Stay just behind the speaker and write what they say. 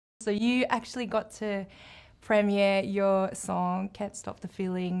So you actually got to premiere your song Can't Stop the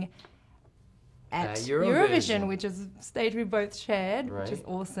Feeling at Eurovision, which is a stage we both shared, which is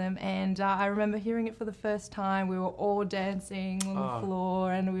awesome. And I remember hearing it for the first time. We were all dancing on the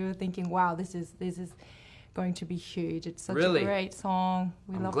floor, and we were thinking, "Wow, this is going to be huge. It's such a great song.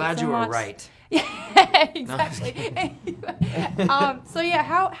 We love it so much." I'm glad you were right. Yeah, exactly. So yeah,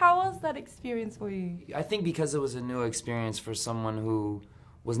 how was that experience for you? I think because it was a new experience for someone who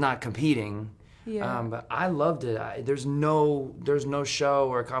was not competing. Yeah. But I loved it. There's no show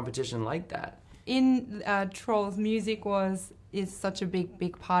or competition like that. In Trolls, music is such a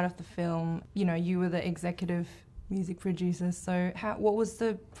big part of the film. You know, you were the executive music producer. So what was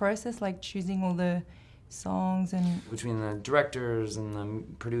the process like, choosing all the songs? And between the directors and the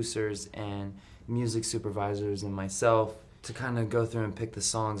producers and music supervisors and myself to kind of go through and pick the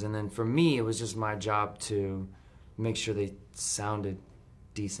songs. And then for me, it was just my job to make sure they sounded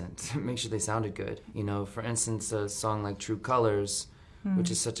decent, make sure they sounded good. You know, for instance, a song like True Colors,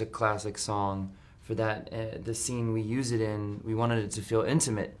 which is such a classic song, for that, the scene we use it in, we wanted it to feel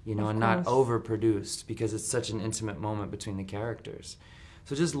intimate, you know, and not overproduced, because it's such an intimate moment between the characters.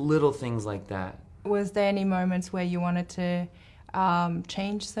 So just little things like that. Was there any moments where you wanted to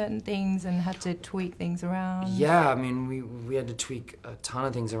change certain things and had to tweak things around? Yeah, I mean, we had to tweak a ton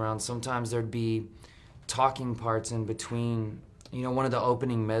of things around. Sometimes there'd be talking parts in between. You know, one of the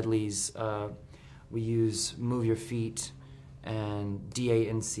opening medleys, we use Move Your Feet and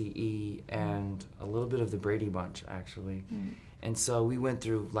DANCE and a little bit of the Brady Bunch, actually. And so we went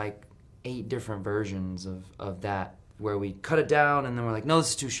through like 8 different versions of that, where we cut it down and then we're like, no,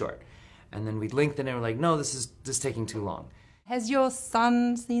 this is too short. And then we'd lengthen it and we're like, no, this is taking too long. Has your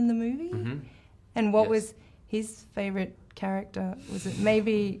son seen the movie? And what was his favorite character? Was it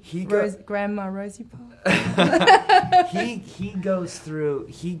maybe Grandma Rosiepuff?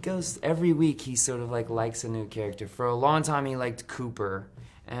 He goes every week, he sort of like likes a new character. For a long time he liked Cooper,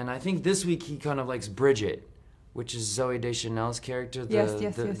 and I think this week he kind of likes Bridget, which is Zooey Deschanel's character,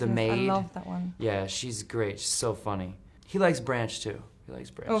 the maid. I love that one. Yeah, she's great. She's so funny. He likes Branch too. He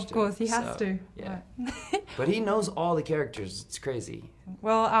likes Branch Of course, he has to. Yeah. But he knows all the characters. It's crazy.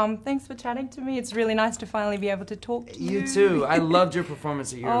 Well, thanks for chatting to me. It's really nice to finally be able to talk to you. You too. I loved your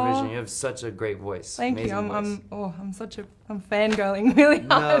performance at Eurovision. You have such a great voice. Thank you. I'm fangirling really hard.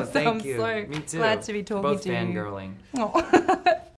 No, thank you. I'm so Me too. glad to be talking Both to you. Both fangirling.